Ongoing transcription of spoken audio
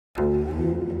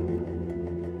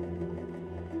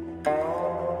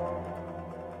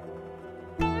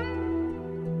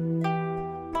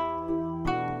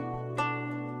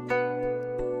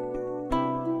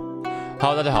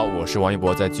Hello， 大家好，我是王一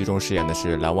博，在剧中饰演的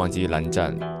是蓝忘机蓝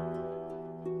湛。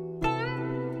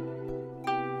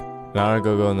蓝二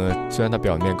哥哥呢，虽然他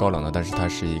表面高冷的，但是他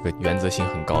是一个原则性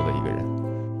很高的一个人。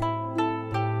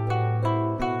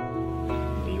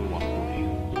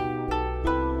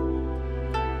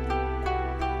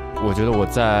我觉得我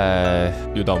在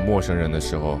遇到陌生人的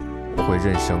时候，我会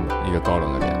认生一个高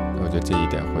冷的脸，我觉得这一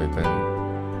点会跟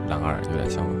蓝二有点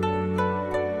像。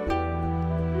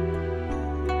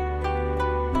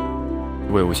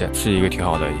魏无羡是一个挺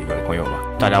好的一个朋友吧，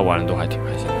大家玩的都还挺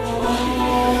开心的。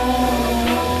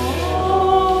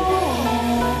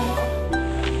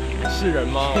是人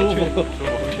吗？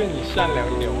我劝你善良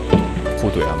点。互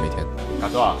怼啊，每天。敢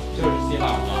做啊？这个是希腊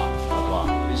是吧？敢做啊？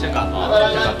你先敢做，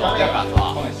先敢做，先敢做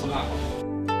啊！后面希腊。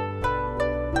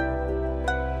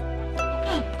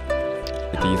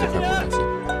第一次拍古装戏，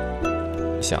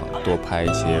想多拍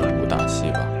一些武打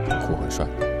戏吧，很酷很帅。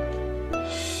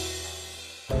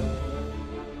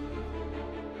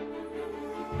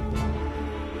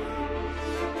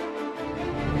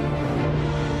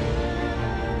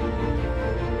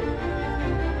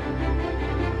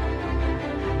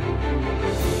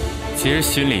其实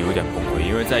心里有点崩溃，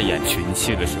因为在演群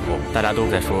戏的时候，大家都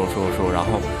在说，然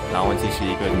后蓝忘机是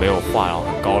一个没有话，然后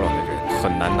很高冷的人，很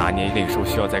难拿捏那个时候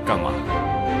需要在干嘛。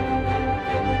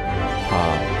怕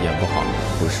演不好，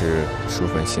不是书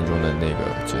粉心中的那个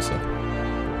角色。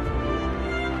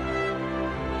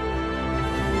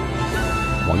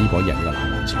王一博演这个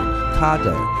蓝忘机，他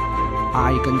的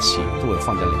哀跟情都会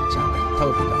放在脸上的，他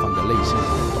会比较放在内心上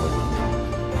多一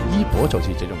点。一博就是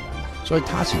这种人。所以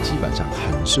他是基本上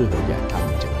很适合演他们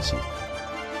这个戏，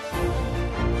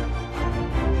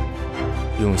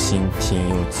用心听，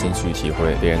用心去体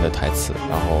会别人的台词，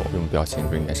然后用表情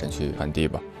跟眼神去传递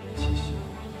吧。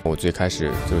我最开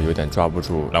始就有点抓不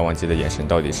住蓝忘机的眼神，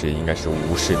到底是应该是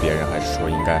无视别人，还是说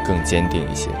应该更坚定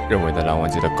一些？认为的蓝忘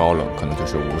机的高冷可能就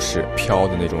是无视、飘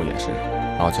的那种眼神。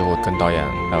然后最后跟导演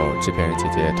还有制片人姐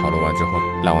姐讨论完之后，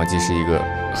蓝忘机是一个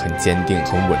很坚定、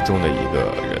很稳重的一个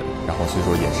人。然后所以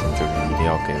说眼神就是一定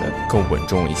要给的更稳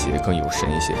重一些，更有神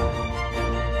一些。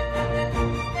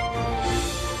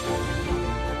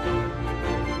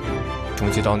中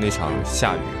期到那场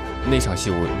下雨，那场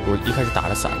戏我一开始打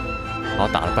了伞，然后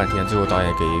打了半天，最后导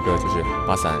演给一个就是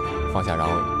把伞放下，然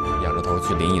后仰着头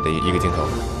去淋雨的一个镜头，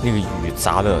那个雨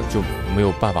砸的就没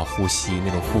有办法呼吸，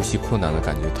那种呼吸困难的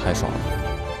感觉太爽了，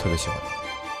特别喜欢。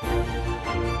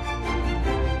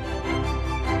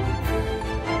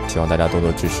希望大家多多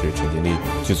支持陈经理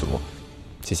剧组，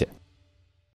谢谢。